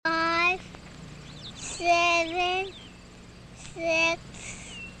7, 6,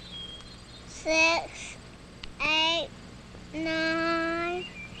 6, 8, 9,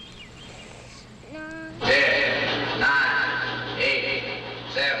 10, 9, 8,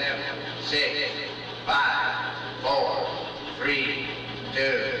 7, 6, 5, 4, 3,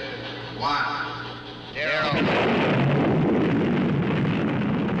 2, 1, 0.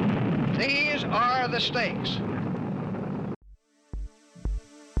 These are the stakes.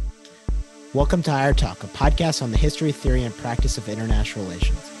 Welcome to Higher Talk, a podcast on the history, theory, and practice of international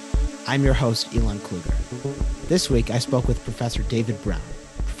relations. I'm your host, Elon Kluger. This week, I spoke with Professor David Brown.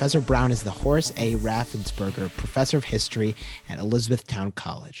 Professor Brown is the Horace A. Raffensperger Professor of History at Elizabethtown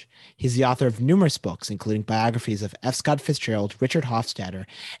College. He's the author of numerous books, including biographies of F. Scott Fitzgerald, Richard Hofstadter,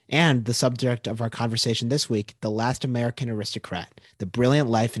 and the subject of our conversation this week, The Last American Aristocrat, The Brilliant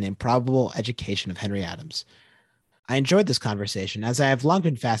Life and Improbable Education of Henry Adams. I enjoyed this conversation as I have long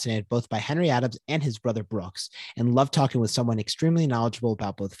been fascinated both by Henry Adams and his brother Brooks, and love talking with someone extremely knowledgeable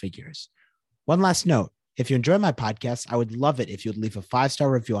about both figures. One last note, if you enjoy my podcast, I would love it if you would leave a 5-star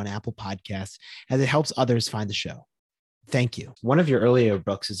review on Apple Podcasts, as it helps others find the show. Thank you. One of your earlier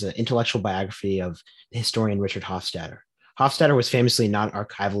books is an intellectual biography of the historian Richard Hofstadter. Hofstadter was famously not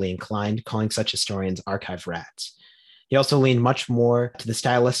archivally inclined, calling such historians archive rats. He also leaned much more to the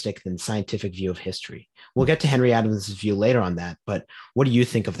stylistic than scientific view of history. We'll get to Henry Adams' view later on that, but what do you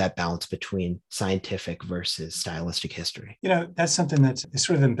think of that balance between scientific versus stylistic history? You know, that's something that is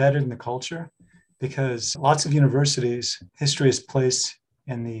sort of embedded in the culture, because lots of universities, history is placed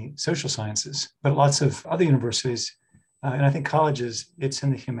in the social sciences, but lots of other universities, and I think colleges, it's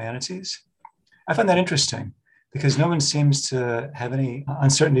in the humanities. I find that interesting because no one seems to have any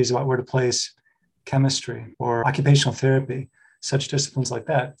uncertainties about where to place chemistry or occupational therapy, such disciplines like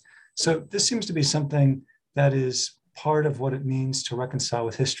that. So this seems to be something that is part of what it means to reconcile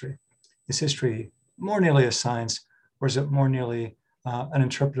with history. Is history more nearly a science, or is it more nearly an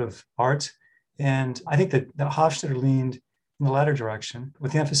interpretive art? And I think that Hofstadter leaned in the latter direction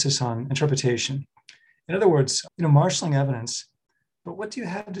with the emphasis on interpretation. In other words, marshaling evidence, but what do you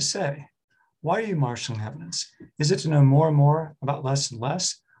have to say? Why are you marshaling evidence? Is it to know more and more about less and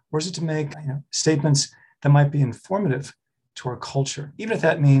less? Or is it to make statements that might be informative to our culture, even if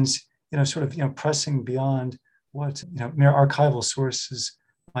that means pressing beyond what mere archival sources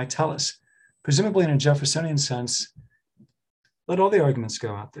might tell us? Presumably, in a Jeffersonian sense, let all the arguments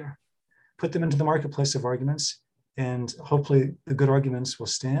go out there, put them into the marketplace of arguments, and hopefully the good arguments will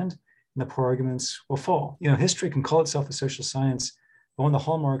stand and the poor arguments will fall. History can call itself a social science, but one of the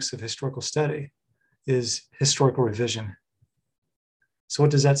hallmarks of historical study is historical revision. So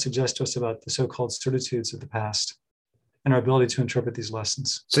what does that suggest to us about the so-called certitudes of the past and our ability to interpret these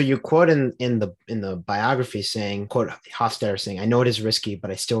lessons? So you quote in the biography saying, quote Hofstadter saying, "I know it is risky, but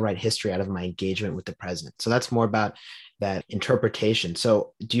I still write history out of my engagement with the present." So that's more about that interpretation.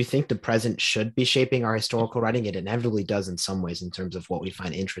 So do you think the present should be shaping our historical writing? It inevitably does in some ways in terms of what we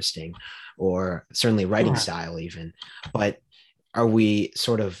find interesting, or certainly writing style even. But are we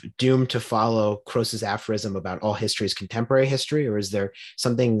sort of doomed to follow Croce's aphorism about all history is contemporary history, or is there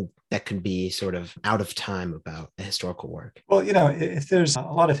something that can be sort of out of time about a historical work? Well, if there's a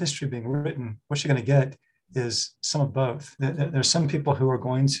lot of history being written, what you're going to get is some of both. There's some people who are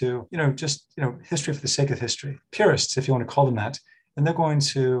going to, history for the sake of history, purists, if you want to call them that, and they're going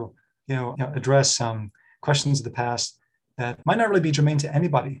to, address some questions of the past that might not really be germane to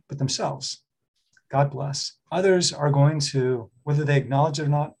anybody but themselves. God bless. Others are going to, whether they acknowledge it or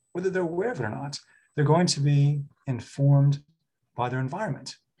not, whether they're aware of it or not, they're going to be informed by their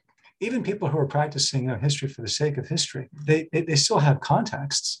environment. Even people who are practicing history for the sake of history, they still have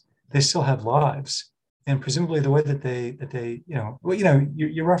contexts, they still have lives. And presumably the way that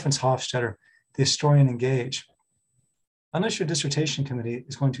you reference Hofstadter, the historian engage. Unless your dissertation committee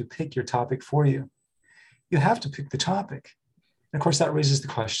is going to pick your topic for you, you have to pick the topic. And of course, that raises the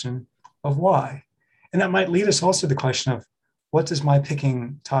question of why. And that might lead us also to the question of, what does my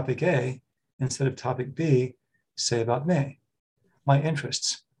picking topic A instead of topic B say about me, my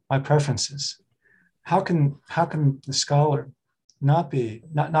interests, my preferences? How can the scholar not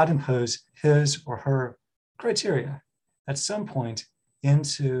impose his or her criteria at some point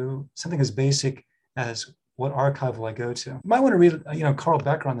into something as basic as what archive will I go to? You might want to read, Carl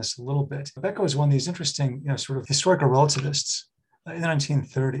Becker on this a little bit. Becker was one of these interesting, sort of historical relativists in the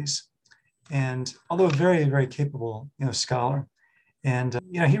 1930s. And although a very, very capable, scholar, and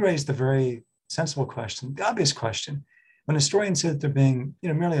he raised the very sensible question, the obvious question: when historians say that they're being,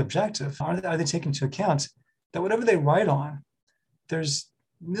 merely objective, are they taking into account that whatever they write on, there's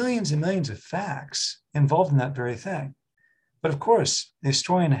millions and millions of facts involved in that very thing? But of course, the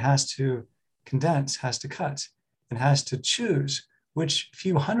historian has to condense, has to cut, and has to choose which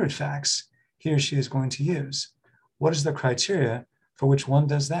few hundred facts he or she is going to use. What is the criteria for which one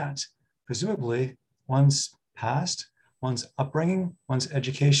does that? Presumably, one's past, one's upbringing, one's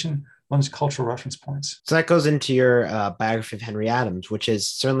education, one's cultural reference points. So that goes into your biography of Henry Adams, which is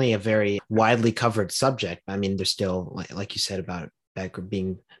certainly a very widely covered subject. I mean, there's still, like you said, about that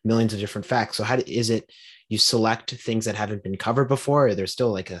being millions of different facts. So is it you select things that haven't been covered before, or there's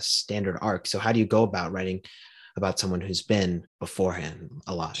still like a standard arc? So how do you go about writing about someone who's been beforehand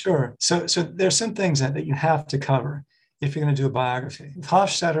a lot? Sure. So there's some things that you have to cover if you're going to do a biography. With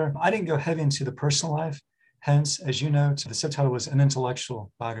Hofstadter, I didn't go heavy into the personal life. Hence, as you note, the subtitle was an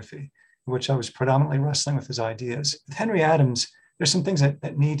intellectual biography, in which I was predominantly wrestling with his ideas. With Henry Adams, there's some things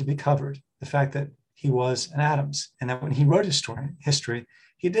that need to be covered. The fact that he was an Adams, and that when he wrote history,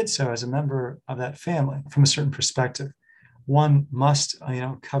 he did so as a member of that family from a certain perspective. One must,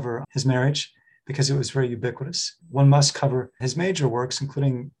 cover his marriage because it was very ubiquitous. One must cover his major works,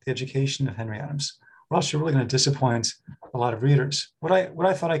 including the education of Henry Adams, or else you're really going to disappoint a lot of readers. What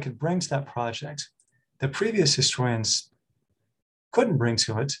I thought I could bring to that project that previous historians couldn't bring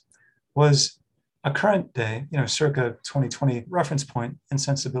to it was a current day, circa 2020 reference point and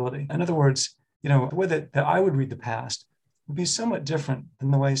sensibility. In other words, the way that I would read the past would be somewhat different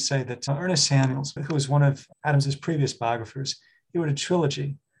than the way, say, that Ernest Samuels, who was one of Adams's previous biographers, he wrote a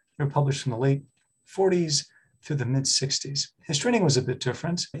trilogy that were published from the late 40s through the mid 60s. His training was a bit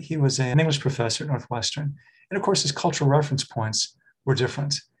different. He was an English professor at Northwestern. And of course, his cultural reference points were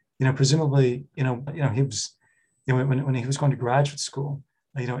different. Presumably, he was, when he was going to graduate school,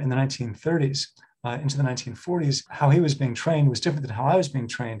 in the 1930s into the 1940s, how he was being trained was different than how I was being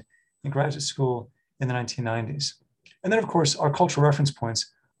trained in graduate school in the 1990s. And then, of course, our cultural reference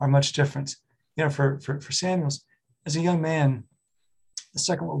points are much different. For Samuels, as a young man, the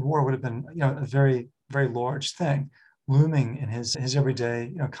Second World War would have been, a very, very large thing looming in his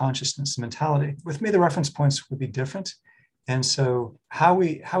everyday, consciousness and mentality. With me, the reference points would be different. And so how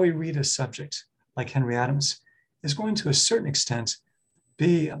we read a subject like Henry Adams is going to a certain extent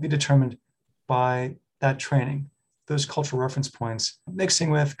be determined by that training, those cultural reference points,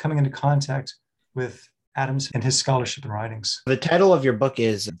 mixing with, coming into contact with Adams and his scholarship and writings. The title of your book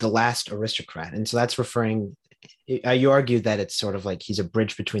is The Last Aristocrat. And so that's referring, you argue that it's sort of like he's a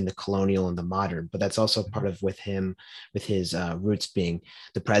bridge between the colonial and the modern, but that's also part of with his roots being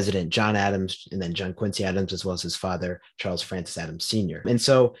the president, John Adams, and then John Quincy Adams, as well as his father, Charles Francis Adams Sr. And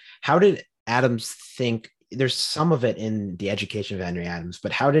so how did Adams think? There's some of it in the education of Henry Adams,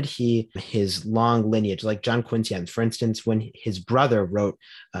 but how did his long lineage, like John Quincy Adams, for instance, when his brother wrote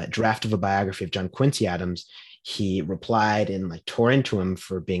a draft of a biography of John Quincy Adams, he replied and tore into him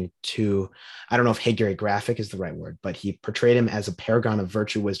for being too, I don't know if hagiographic is the right word, but he portrayed him as a paragon of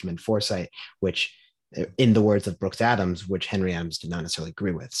virtue, wisdom, and foresight, which, in the words of Brooks Adams, which Henry Adams did not necessarily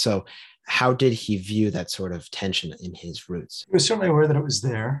agree with. So how did he view that sort of tension in his roots? He was certainly aware that it was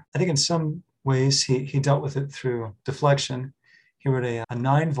there. I think in some ways he dealt with it through deflection. He wrote a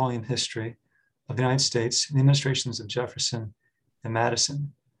 9-volume history of the United States and the administrations of Jefferson and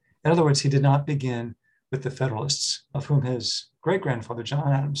Madison. In other words, he did not begin with the Federalists, of whom his great-grandfather,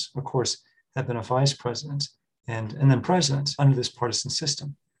 John Adams, of course, had been a vice president and then president under this partisan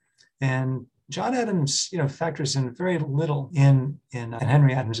system. And John Adams, factors in very little in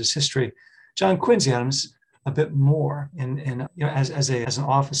Henry Adams's history. John Quincy Adams, a bit more as an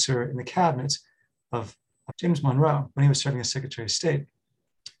officer in the cabinet of James Monroe when he was serving as Secretary of State.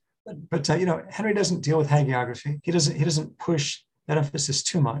 But Henry doesn't deal with hagiography. He doesn't push that emphasis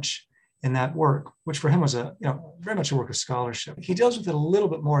too much in that work, which for him was very much a work of scholarship. He deals with it a little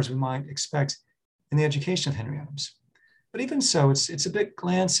bit more, as we might expect, in the education of Henry Adams. But even so, it's a bit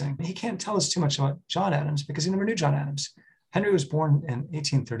glancing. He can't tell us too much about John Adams because he never knew John Adams. Henry was born in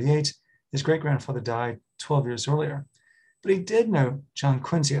 1838. His great-grandfather died 12 years earlier. But he did know John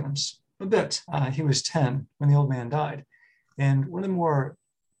Quincy Adams a bit. He was 10 when the old man died. And one of the more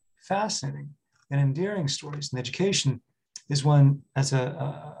fascinating and endearing stories in education is when, as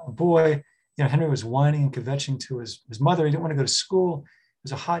a boy, Henry was whining and kvetching to his mother. He didn't want to go to school. It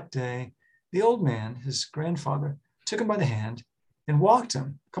was a hot day. The old man, his grandfather, took him by the hand and walked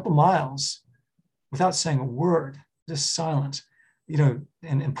him a couple miles without saying a word, just silent,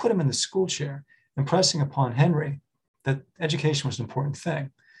 and put him in the school chair, impressing upon Henry that education was an important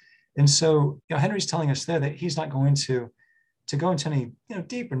thing. And so, Henry's telling us there that he's not going to go into any,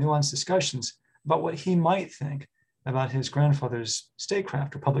 deep or nuanced discussions about what he might think about his grandfather's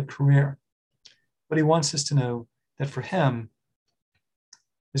statecraft or public career. But he wants us to know that for him,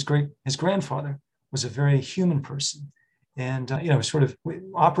 his grandfather was a very human person, and sort of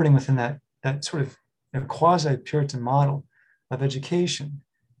operating within that that sort of quasi-Puritan model of education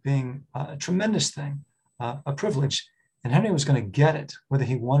being a tremendous thing, a privilege, and Henry was going to get it whether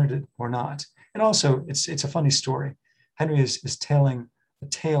he wanted it or not. And also, it's a funny story. Henry is telling a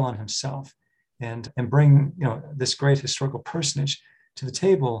tale on himself, and bring this great historical personage to the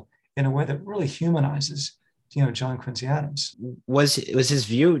table in a way that really humanizes John Quincy Adams. Was his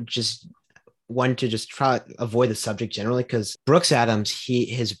view just one to just try to avoid the subject generally? Because Brooks Adams,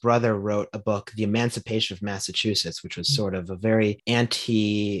 his brother wrote a book, The Emancipation of Massachusetts, which was sort of a very I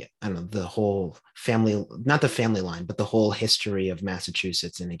don't know, the whole family, not the family line, but the whole history of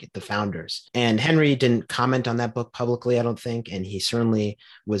Massachusetts and the founders. And Henry didn't comment on that book publicly, I don't think. And he certainly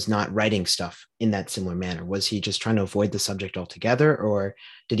was not writing stuff in that similar manner. Was he just trying to avoid the subject altogether, or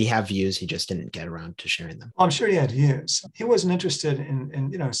did he have views, he just didn't get around to sharing them? Well, I'm sure he had views. He wasn't interested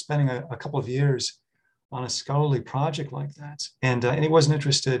in spending a couple of years on a scholarly project like that. And he wasn't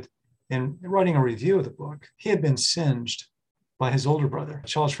interested in writing a review of the book. He had been singed by his older brother,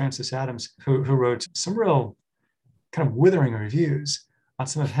 Charles Francis Adams, who wrote some real kind of withering reviews on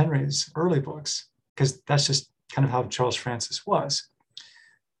some of Henry's early books, because that's just kind of how Charles Francis was.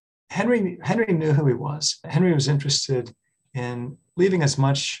 Henry knew who he was. Henry was interested in leaving as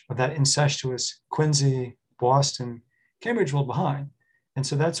much of that incestuous Quincy, Boston, Cambridge world behind. And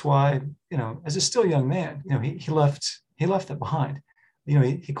so that's why, as a still young man, he left that behind.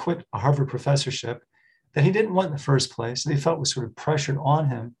 He quit a Harvard professorship that he didn't want in the first place, that he felt was sort of pressured on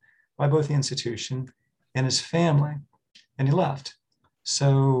him by both the institution and his family, and he left.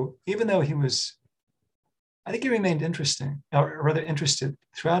 So even though I think he remained interested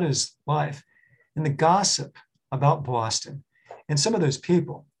throughout his life in the gossip about Boston and some of those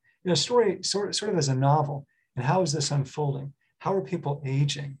people. Story sort of as a novel. And how is this unfolding? How are people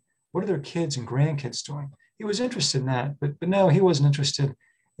aging? What are their kids and grandkids doing? He was interested in that, but no, he wasn't interested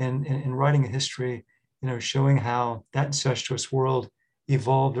in writing a history, showing how that incestuous world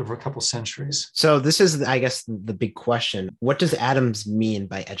evolved over a couple centuries. So this is, I guess, the big question. What does Adams mean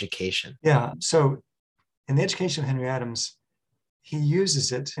by education? Yeah. So in The Education of Henry Adams, he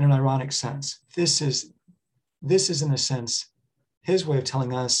uses it in an ironic sense. This is in a sense his way of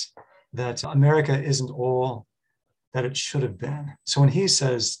telling us that America isn't all that it should have been. So when he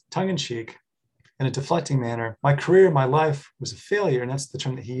says, tongue-in-cheek, in a deflecting manner, my career, my life was a failure, and that's the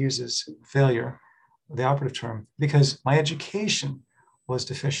term that he uses, failure, the operative term, because my education was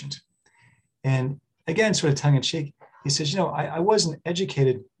deficient. And again, sort of tongue-in-cheek, he says, I wasn't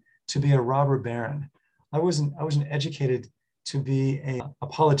educated to be a robber baron. I wasn't educated to be a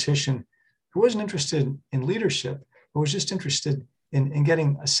politician who wasn't interested in leadership, but was just interested in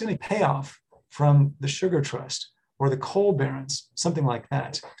getting a cynic payoff from the sugar trust or the coal barons, something like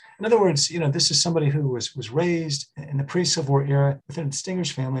that. In other words, this is somebody who was raised in the pre-Civil War era within a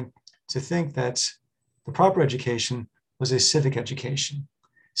distinguished family to think that the proper education was a civic education,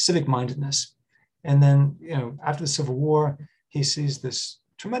 civic mindedness. And then, after the Civil War, he sees this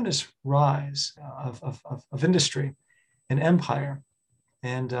tremendous rise of industry and empire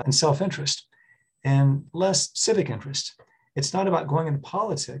and self-interest and less civic interest. It's not about going into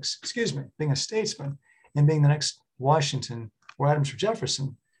politics, being a statesman and being the next Washington or Adams or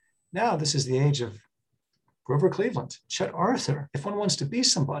Jefferson. Now this is the age of Grover Cleveland, Chet Arthur. If one wants to be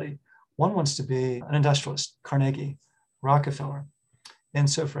somebody, one wants to be an industrialist, Carnegie, Rockefeller. And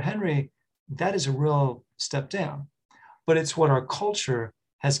so for Henry, that is a real step down, but it's what our culture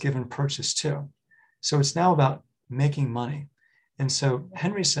has given purchase to. So it's now about making money. And so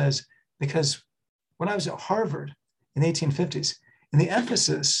Henry says, because when I was at Harvard in the 1850s, and the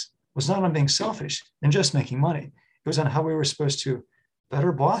emphasis was not on being selfish and just making money, it was on how we were supposed to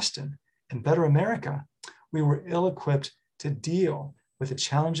better Boston and better America. We were ill-equipped to deal with the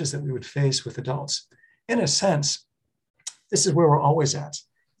challenges that we would face with adults. In a sense, this is where we're always at.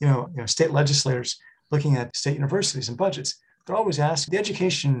 State legislators looking at state universities and budgets, they're always asking, the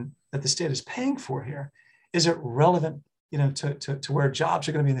education that the state is paying for here, is it relevant, to where jobs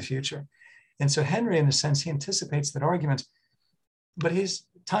are going to be in the future? And so Henry, in a sense, he anticipates that argument, but his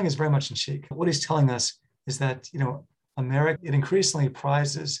tongue is very much in cheek. What he's telling us is that, America, it increasingly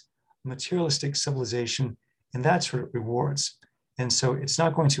prizes materialistic civilization, and that's what it rewards. And so it's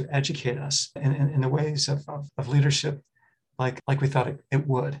not going to educate us in the ways of leadership like we thought it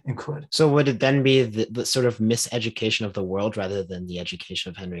would and could. So would it then be the sort of miseducation of the world rather than the education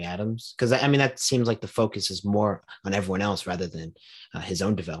of Henry Adams? Because that seems like the focus is more on everyone else rather than his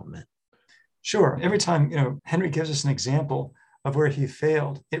own development. Sure. Every time, Henry gives us an example of where he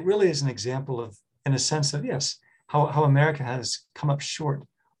failed, it really is an example of, in a sense of, yes, how America has come up short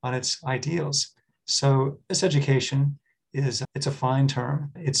on its ideals. So this education is it's a fine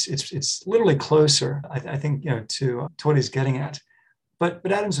term. It's literally closer, I think, to what he's getting at.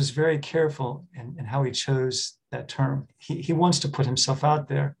 But Adams was very careful in how he chose that term. He wants to put himself out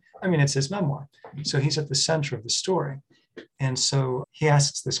there. I mean, it's his memoir. So he's at the center of the story. And so he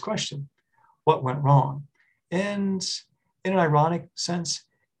asks this question, what went wrong? And in an ironic sense,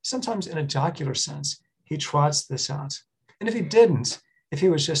 sometimes in a jocular sense, he trots this out. And if he didn't, if he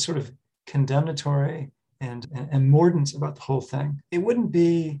was just sort of condemnatory and mordant about the whole thing, it wouldn't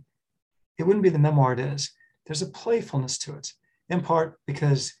be the memoir it is. There's a playfulness to it, in part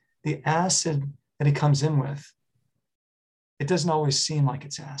because the acid that he comes in with, it doesn't always seem like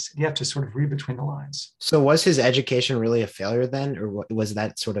it's acid. You have to sort of read between the lines. So was his education really a failure then, or was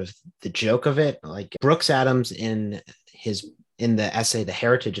that sort of the joke of it? Like Brooks Adams in the essay The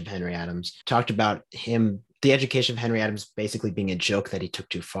Heritage of Henry Adams talked about the education of Henry Adams basically being a joke that he took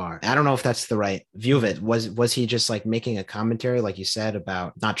too far. I don't know if that's the right view of it. Was he just like making a commentary, like you said,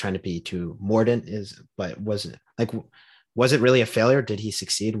 about not trying to be too mordant? But was it really a failure? Did he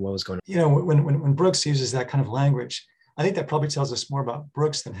succeed? What was going on? When Brooks uses that kind of language, I think that probably tells us more about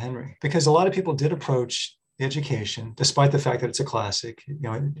Brooks than Henry, because a lot of people did approach the education, despite the fact that it's a classic, it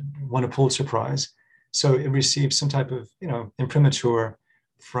won a Pulitzer Prize. So it received some type of, imprimatur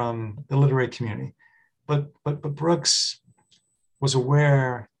from the literary community. But Brooks was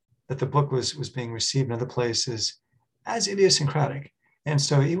aware that the book was being received in other places as idiosyncratic. And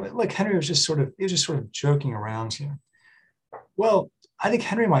so Henry was just sort of joking around here. Well, I think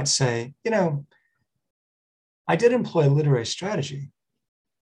Henry might say, I did employ literary strategy,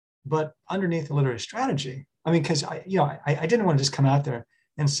 but underneath the literary strategy, I mean, because I didn't want to just come out there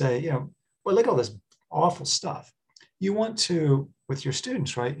and say, well, look at all this awful stuff. You want to, with your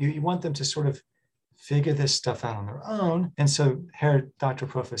students, right? You want them to sort of figure this stuff out on their own. And so Herr Dr.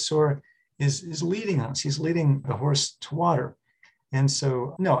 Professor is leading us. He's leading the horse to water. And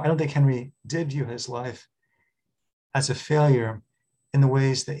so, no, I don't think Henry did view his life as a failure in the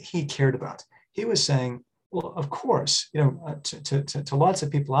ways that he cared about. He was saying, well, of course, to lots of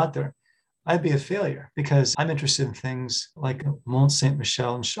people out there, I'd be a failure because I'm interested in things like Mont Saint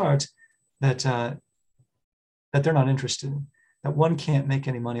Michel and Chartres that they're not interested in, that one can't make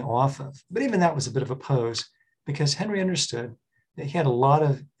any money off of. But even that was a bit of a pose because Henry understood that he had a lot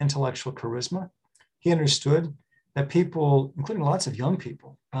of intellectual charisma. He understood that people, including lots of young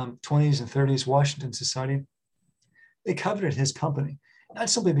people, 20s and 30s, Washington society, they coveted his company. Not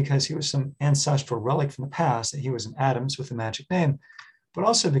simply because he was some ancestral relic from the past, that he was an Adams with a magic name, but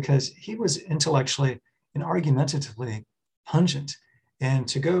also because he was intellectually and argumentatively pungent. And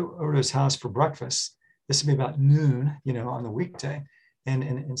to go over to his house for breakfast, this would be about noon, on the weekday,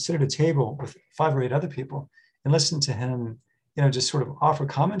 and sit at a table with 5 or 8 other people and listen to him, just sort of offer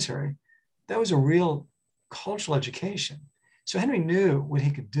commentary. That was a real cultural education. So Henry knew what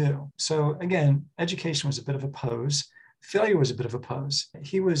he could do. So again, education was a bit of a pose. Failure was a bit of a pose.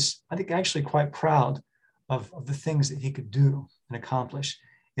 He was, I think, actually quite proud of the things that he could do and accomplish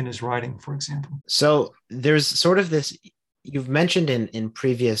in his writing, for example. So there's sort of this, you've mentioned in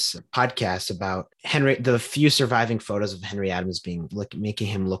previous podcasts about Henry, the few surviving photos of Henry Adams making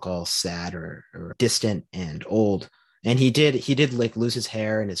him look all sad or distant and old. And he did like lose his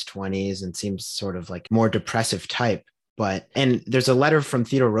hair in his 20s and seems sort of like more depressive type. And there's a letter from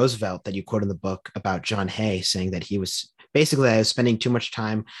Theodore Roosevelt that you quote in the book about John Hay saying that he was basically, I was spending too much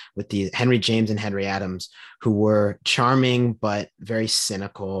time with the Henry James and Henry Adams, who were charming, but very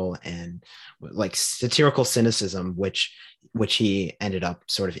cynical and like satirical cynicism, which he ended up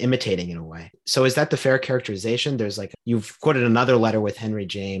sort of imitating in a way. So is that the fair characterization? There's like, you've quoted another letter with Henry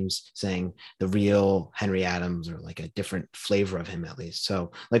James saying the real Henry Adams, or like a different flavor of him at least.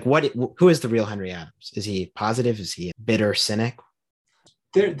 So like who is the real Henry Adams? Is he positive? Is he a bitter cynic?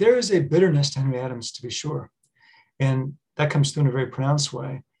 There is a bitterness to Henry Adams, to be sure. And that comes through in a very pronounced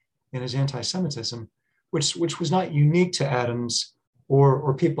way in his anti-Semitism, which was not unique to Adams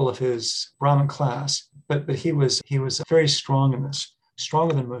or people of his Brahmin class, but he was very strong in this,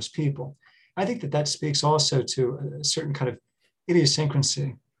 stronger than most people. I think that speaks also to a certain kind of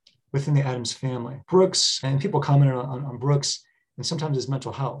idiosyncrasy within the Adams family. Brooks, and people commented on Brooks and sometimes his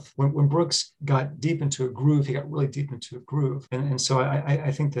mental health. When Brooks got deep into a groove, he got really deep into a groove. And so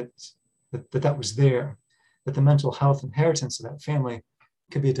I think that was there, that the mental health inheritance of that family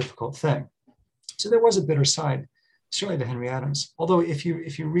could be a difficult thing. So there was a bitter side, certainly to Henry Adams. Although if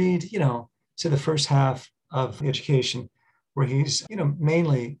you read, say the first half of The Education, where he's,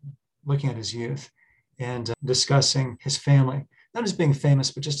 mainly looking at his youth and discussing his family, not as being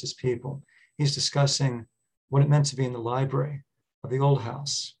famous, but just as people. He's discussing what it meant to be in the library of the old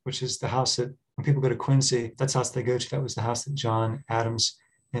house, which is the house that when people go to Quincy, that's the house they go to. That was the house that John Adams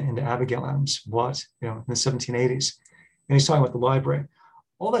and Abigail Adams bought, in the 1780s. And he's talking about the library.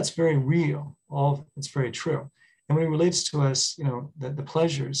 All that's very real. All that's very true. And when he relates to us, the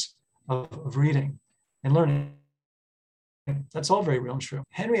pleasures of reading and learning, that's all very real and true.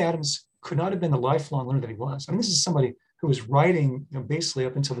 Henry Adams could not have been the lifelong learner that he was. I mean, this is somebody who was writing, basically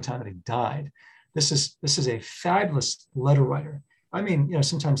up until the time that he died. This is a fabulous letter writer. I mean,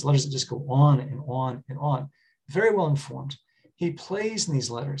 sometimes letters that just go on and on and on. Very well informed. He plays in these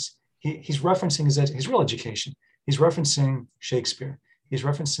letters. He's referencing his real education. He's referencing Shakespeare. He's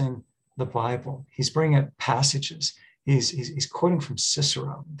referencing the Bible. He's bringing up passages. He's quoting from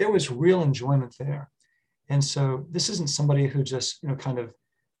Cicero. There was real enjoyment there. And so this isn't somebody who just, kind of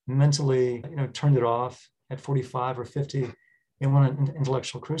mentally, turned it off at 45 or 50 and went on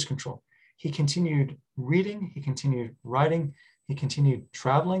intellectual cruise control. He continued reading. He continued writing. He continued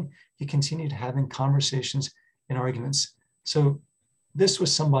traveling. He continued having conversations and arguments. So this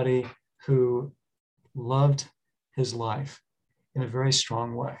was somebody who loved his life in a very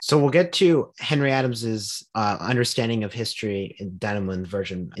strong way. So we'll get to Henry Adams's understanding of history in Dynamo and the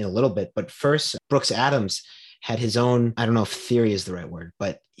Virgin in a little bit. But first, Brooks Adams had his own, I don't know if theory is the right word,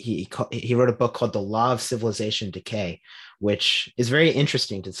 but he wrote a book called The Law of Civilization and Decay, which is very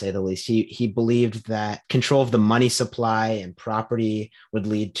interesting to say the least. He believed that control of the money supply and property would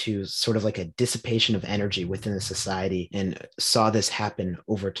lead to sort of like a dissipation of energy within the society, and saw this happen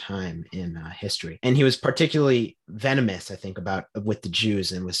over time in history. And he was particularly venomous, I think, with the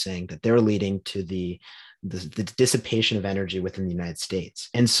Jews, and was saying that they were leading to the dissipation of energy within the United States.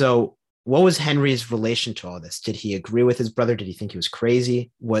 And so what was Henry's relation to all this? Did he agree with his brother? Did he think he was crazy?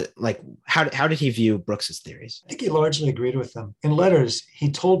 How did he view Brooks's theories? I think he largely agreed with them. In letters,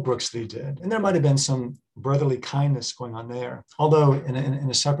 he told Brooks that he did. And there might have been some brotherly kindness going on there. Although in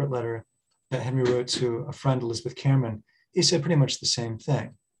a separate letter that Henry wrote to a friend, Elizabeth Cameron, he said pretty much the same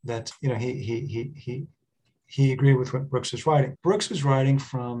thing, that, he agreed with what Brooks was writing. Brooks was writing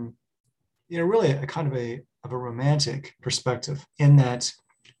from, really a kind of a romantic perspective, in that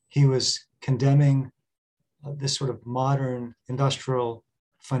he was condemning this sort of modern industrial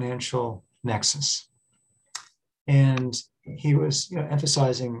financial nexus. And he was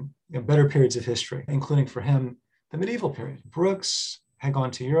emphasizing better periods of history, including for him, the medieval period. Brooks had gone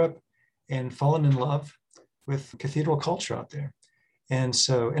to Europe and fallen in love with cathedral culture out there. And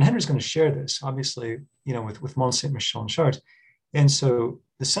Henry's going to share this, obviously, with Mont Saint Michel and Chartres. And so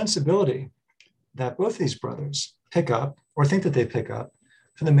the sensibility that both of these brothers pick up, or think that they pick up,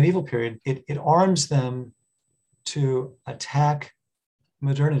 from the medieval period, it arms them to attack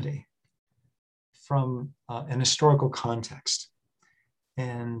modernity from an historical context.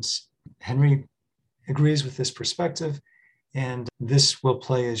 And Henry agrees with this perspective, and this will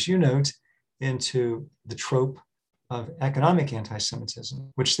play, as you note, into the trope of economic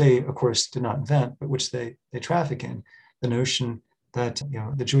anti-Semitism, which they, of course, did not invent, but which they traffic in. The notion that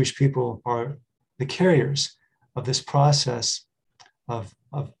the Jewish people are the carriers of this process of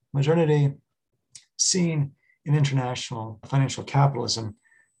modernity seen in international financial capitalism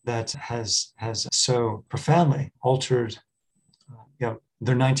that has so profoundly altered their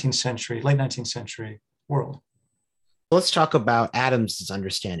late 19th century world. Let's talk about Adams's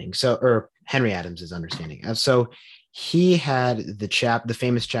understanding. Or Henry Adams's understanding. So he had the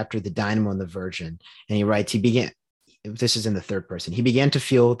famous chapter, The Dynamo and the Virgin, and he writes, this is in the third person, he began to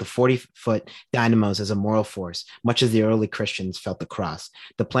feel the 40-foot dynamos as a moral force, much as the early Christians felt the cross.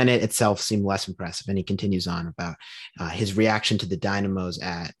 The planet itself seemed less impressive. And he continues on about his reaction to the dynamos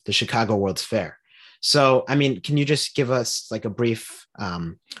at the Chicago World's Fair. So, I mean, can you just give us like a brief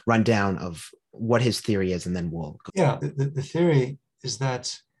rundown of what his theory is, and then we'll go. Yeah, the theory is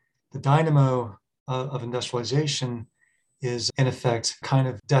that the dynamo of industrialization is, in effect, kind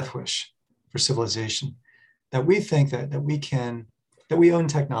of death wish for civilization. That we think that we own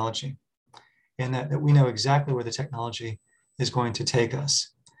technology, and that we know exactly where the technology is going to take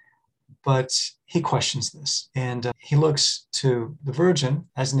us. But he questions this, and he looks to the Virgin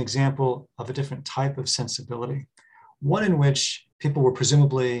as an example of a different type of sensibility, one in which people were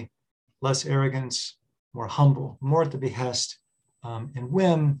presumably less arrogant, more humble, more at the behest and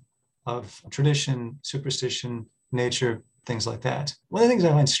whim of tradition, superstition, nature, things like that. One of the things I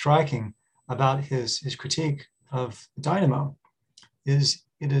find striking about his critique of Dynamo is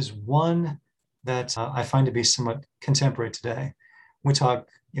it is one that I find to be somewhat contemporary today. We talk,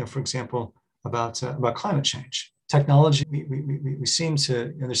 for example, about climate change. Technology, we seem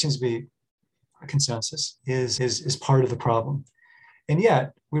to, there seems to be a consensus, is part of the problem. And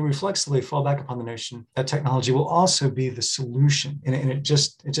yet we reflexively fall back upon the notion that technology will also be the solution. And it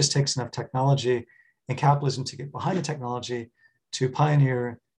just takes enough technology and capitalism to get behind the technology to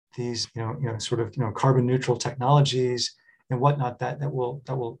pioneer these, carbon neutral technologies and whatnot that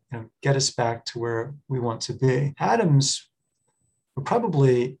will get us back to where we want to be. Adams would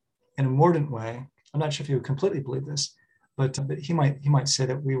probably, in a mordant way, I'm not sure if he would completely believe this, but he might say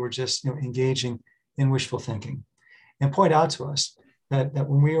that we were just engaging in wishful thinking, and point out to us that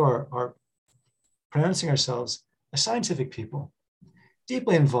when we are pronouncing ourselves as scientific people,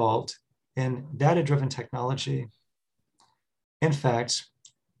 deeply involved in data-driven technology, in fact,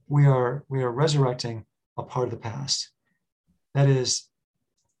 we are resurrecting a part of the past. That is,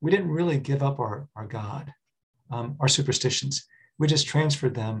 we didn't really give up our God, our superstitions. We just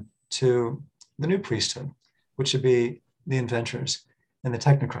transferred them to the new priesthood, which should be the inventors and the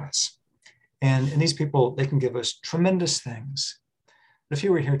technocrats. And these people, they can give us tremendous things. But if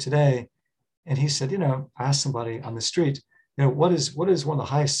you were here today and he said, I asked somebody on the street, what is one of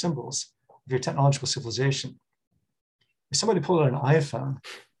the highest symbols of your technological civilization? If somebody pulled out an iPhone,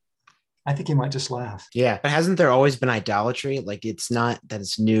 I think he might just laugh. Yeah. But hasn't there always been idolatry? Like, it's not that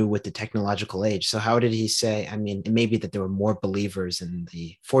it's new with the technological age. So how did he say, I mean, it may be that there were more believers in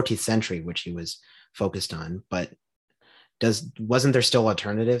the 14th century, which he was focused on, but wasn't there still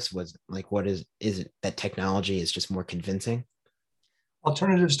alternatives? Was like, what is it that technology is just more convincing?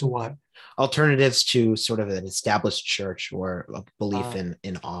 Alternatives to what? Alternatives to sort of an established church or a belief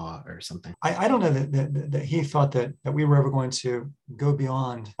in awe or something. I don't know that he thought that we were ever going to go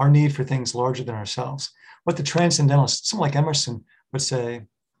beyond our need for things larger than ourselves. What the transcendentalists, someone like Emerson, would say,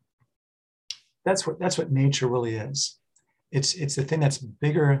 that's what nature really is. It's the thing that's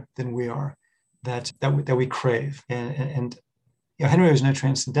bigger than we are, that we crave. And Henry was no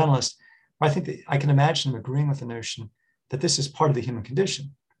transcendentalist, but I think that I can imagine him agreeing with the notion that this is part of the human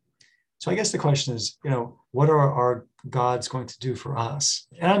condition. So I guess the question is, what are our gods going to do for us?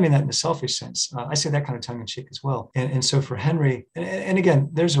 And I mean that in a selfish sense. I say that kind of tongue in cheek as well. And so for Henry, and again,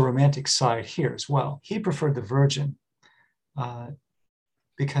 there's a romantic side here as well. He preferred the Virgin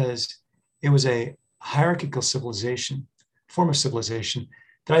because it was a hierarchical form of civilization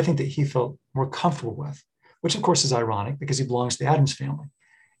that I think that he felt more comfortable with, which of course is ironic because he belongs to the Adams family.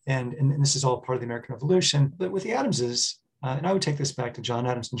 And this is all part of the American Revolution. But with the Adamses, and I would take this back to John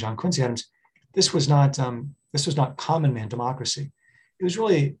Adams and John Quincy Adams, this was not common man democracy. It was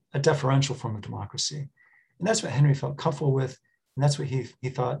really a deferential form of democracy. And that's what Henry felt comfortable with. And that's what he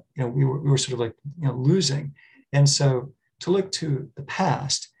thought, we were sort of like, losing. And so to look to the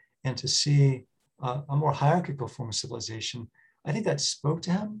past and to see a more hierarchical form of civilization, I think that spoke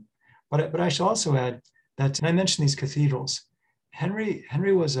to him. But I should also add that, and I mentioned these cathedrals, Henry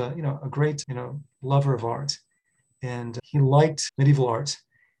was a great lover of art, and he liked medieval art,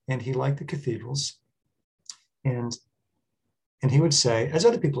 and he liked the cathedrals, and he would say, as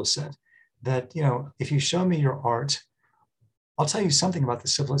other people have said, that if you show me your art, I'll tell you something about the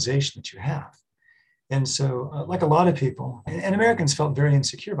civilization that you have. And so, like a lot of people, and Americans felt very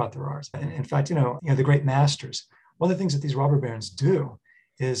insecure about their art. In fact, the great masters. One of the things that these robber barons do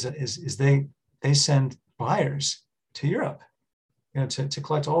is they send buyers to Europe, to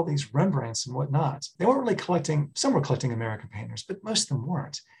collect all these Rembrandts and whatnot. They weren't really collecting. Some were collecting American painters, but most of them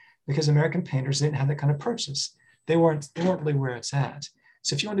weren't, because American painters didn't have that kind of purchase. They weren't really where it's at.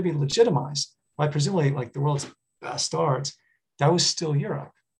 So if you want to be legitimized by presumably like the world's best art, that was still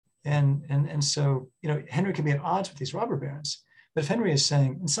Europe. And so, Henry can be at odds with these robber barons. But if Henry is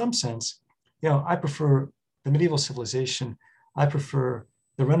saying, in some sense, I prefer the medieval civilization, I prefer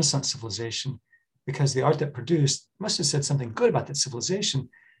the Renaissance civilization, because the art that produced must have said something good about that civilization.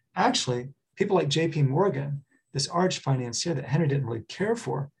 Actually, people like J.P. Morgan, this arch financier that Henry didn't really care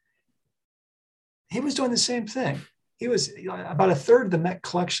for, he was doing the same thing. He was about a third of the Met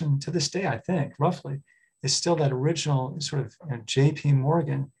collection to this day, I think, roughly, is still that original sort of J.P.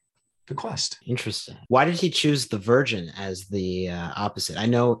 Morgan bequest. Interesting. Why did he choose the Virgin as the opposite? I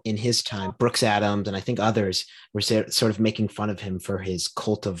know in his time, Brooks Adams and I think others were sort of making fun of him for his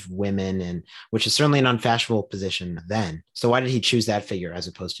cult of women, and which is certainly an unfashionable position then. So why did he choose that figure as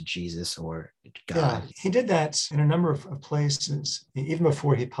opposed to Jesus or God? Yeah, he did that in a number of places, even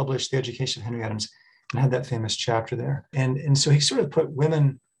before he published The Education of Henry Adams and had that famous chapter there. And so he sort of put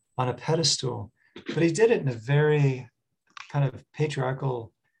women on a pedestal, but he did it in a very kind of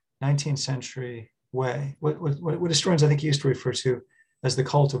patriarchal 19th century way, what historians I think used to refer to as the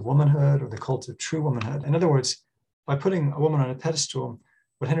cult of womanhood or the cult of true womanhood. In other words, by putting a woman on a pedestal,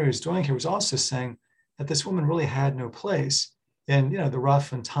 what Henry was doing here was also saying that this woman really had no place in the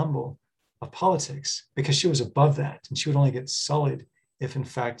rough and tumble of politics because she was above that, and she would only get sullied if, in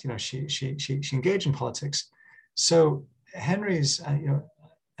fact, she engaged in politics. So Henry's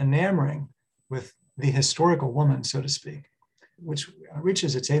enamoring with the historical woman, so to speak, which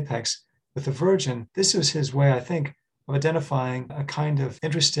reaches its apex with the Virgin. This was his way, I think, of identifying a kind of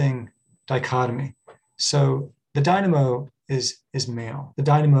interesting dichotomy. So the dynamo is male. The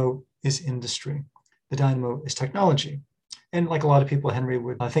dynamo is industry. The dynamo is technology. And like a lot of people, Henry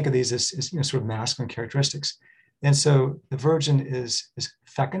would think of these as sort of masculine characteristics. And so the Virgin is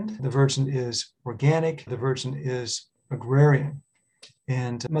fecund. The Virgin is organic. The Virgin is agrarian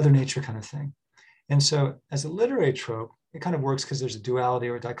and Mother Nature kind of thing. And so as a literary trope, it kind of works because there's a duality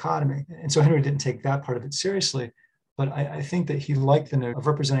or a dichotomy. And so Henry didn't take that part of it seriously. But I think that he liked the notion of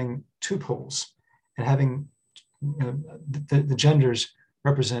representing two poles and having the genders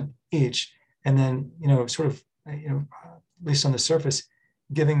represent each. And then, at least on the surface,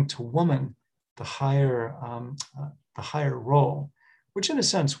 giving to woman the higher role, which in a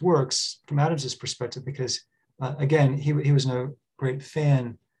sense works from Adams's perspective because, again, he was no great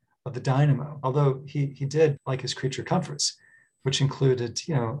fan of the dynamo, although he did like his creature comforts, which included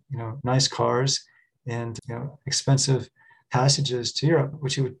nice cars and expensive passages to Europe,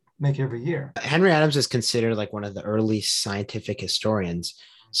 which he would make every year. Henry Adams is considered like one of the early scientific historians.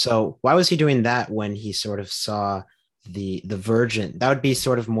 So why was he doing that when he sort of saw the Virgin? That would be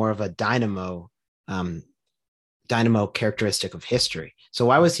sort of more of a dynamo characteristic of history. So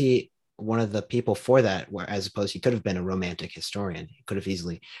why was he one of the people for that, where as opposed he could have been a romantic historian? He could have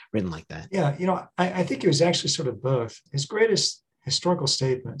easily written like that. Yeah, I think it was actually sort of both. His greatest historical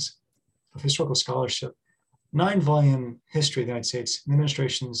statements of historical scholarship, 9-volume history of the United States, the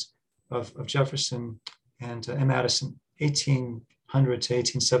administrations of Jefferson and Madison, 1800 to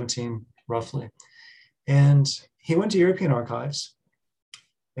 1817, roughly. And he went to European archives.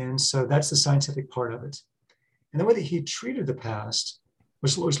 And so that's the scientific part of it. And the way that he treated the past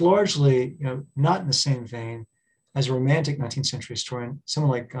was largely, not in the same vein as a romantic 19th century historian,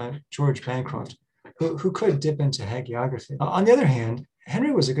 someone like George Bancroft, who could dip into hagiography. On the other hand,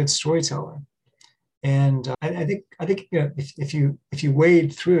 Henry was a good storyteller. And I think if you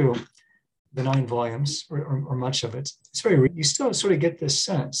wade through the 9 volumes or much of it, you still sort of get this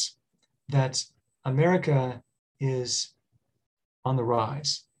sense that America is on the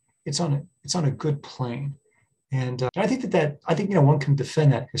rise. It's on a good plane. And I think that one can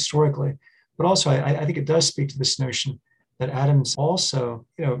defend that historically, but also I think it does speak to this notion that Adams also,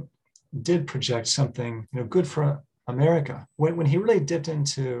 did project something, good for America. When he really dipped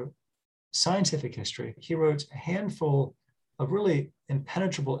into scientific history, he wrote a handful of really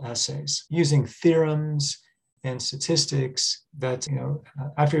impenetrable essays using theorems and statistics that,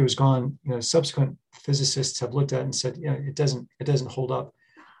 after he was gone, subsequent physicists have looked at and said, it doesn't hold up.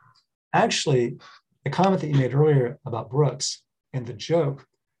 Actually, the comment that you made earlier about Brooks and the joke,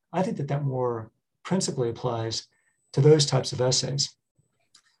 I think that more principally applies to those types of essays.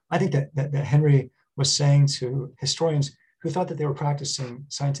 I think that Henry was saying to historians who thought that they were practicing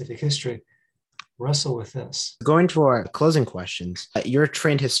scientific history, wrestle with this. Going to our closing questions, you're a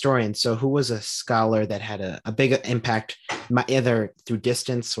trained historian, so who was a scholar that had a big impact, either through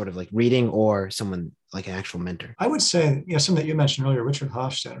distance, sort of like reading, or someone like an actual mentor? I would say, something that you mentioned earlier, Richard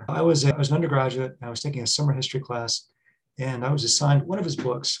Hofstadter. I was an undergraduate, and I was taking a summer history class, and I was assigned one of his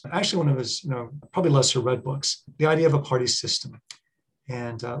books, actually one of his, probably lesser read books, The Idea of a Party System,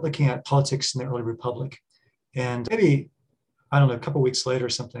 and looking at politics in the early republic. And maybe, I don't know, a couple of weeks later or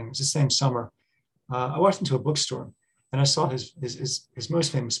something, it was the same summer, I walked into a bookstore and I saw his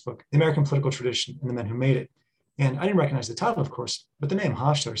most famous book, The American Political Tradition and the Men Who Made It. And I didn't recognize the title, of course, but the name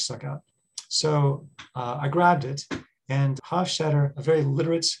Hofstadter stuck out. So I grabbed it, and Hofstadter, a very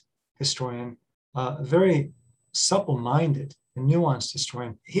literate historian, a very supple-minded and nuanced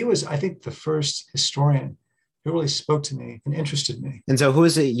historian. He was, I think, the first historian who really spoke to me and interested me. And so who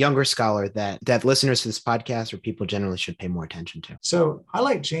is a younger scholar that listeners to this podcast or people generally should pay more attention to? So I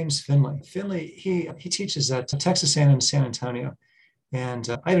like James Finley. Finley, he teaches at Texas A&M San Antonio. And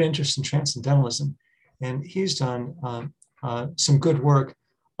I have an interest in transcendentalism. And he's done some good work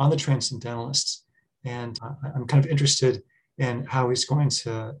on the transcendentalists. And I'm kind of interested in how he's going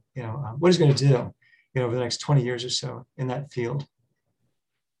to, what he's going to do, over the next 20 years or so in that field.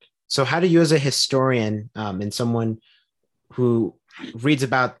 So how do you, as a historian and someone who reads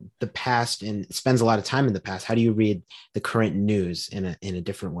about the past and spends a lot of time in the past, how do you read the current news in a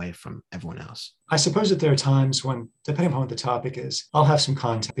different way from everyone else? I suppose that there are times when, depending on what the topic is, I'll have some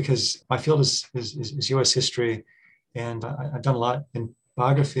content because my field is U.S. history, and I've done a lot in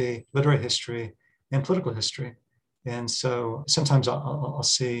biography, literary history, and political history. And so sometimes I'll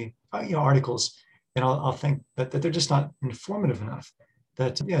see articles, and I'll think that they're just not informative enough.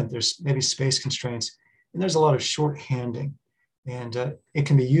 That there's maybe space constraints, and there's a lot of shorthanding, and it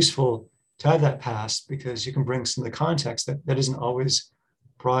can be useful to have that past because you can bring some of the context that isn't always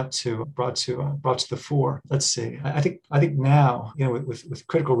brought to the fore. Let's see. I think now, with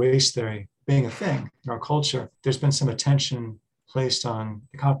critical race theory being a thing in our culture, there's been some attention placed on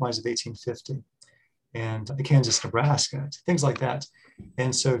the Compromise of 1850 and the Kansas-Nebraska Act, things like that.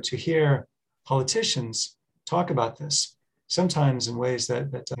 And so to hear politicians talk about this, sometimes in ways that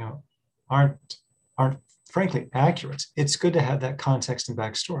aren't frankly accurate, it's good to have that context and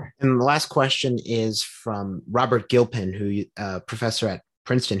backstory. And the last question is from Robert Gilpin, who professor at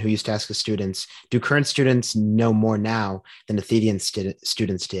Princeton, who used to ask the students, do current students know more now than Athenian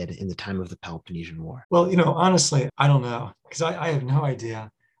students did in the time of the Peloponnesian War? Well, honestly, I don't know, because I have no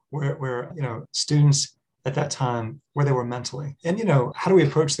idea where students at that time, where they were mentally. And, how do we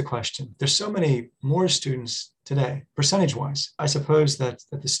approach the question? There's so many more students today, percentage-wise. I suppose that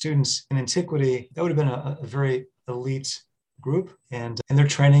the students in antiquity, that would have been a very elite group, and their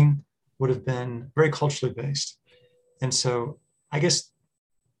training would have been very culturally based. And so I guess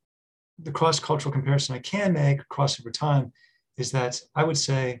the cross-cultural comparison I can make across over time is that I would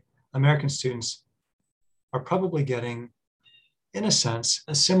say American students are probably getting, in a sense,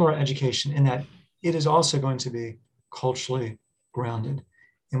 a similar education in that it is also going to be culturally grounded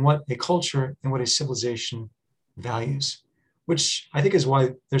in what a culture and what a civilization values, which I think is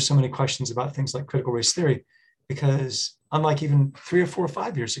why there's so many questions about things like critical race theory, because unlike even 3 or 4 or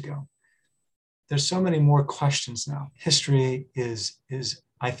 5 years ago, there's so many more questions now. History is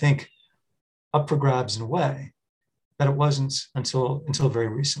I think, up for grabs in a way that it wasn't until very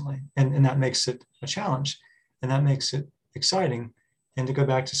recently. And that makes it a challenge, and that makes it exciting. And to go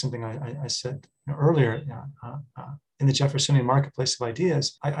back to something I said earlier, in the Jeffersonian marketplace of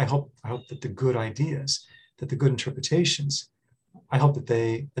ideas, I hope that the good ideas, that the good interpretations, I hope that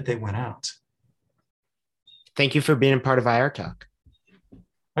they went out. Thank you for being a part of IR Talk.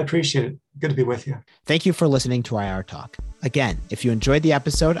 I appreciate it. Good to be with you. Thank you for listening to IR Talk. Again, if you enjoyed the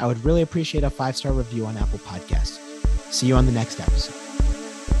episode, I would really appreciate a 5-star review on Apple Podcasts. See you on the next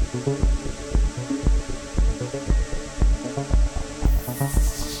episode.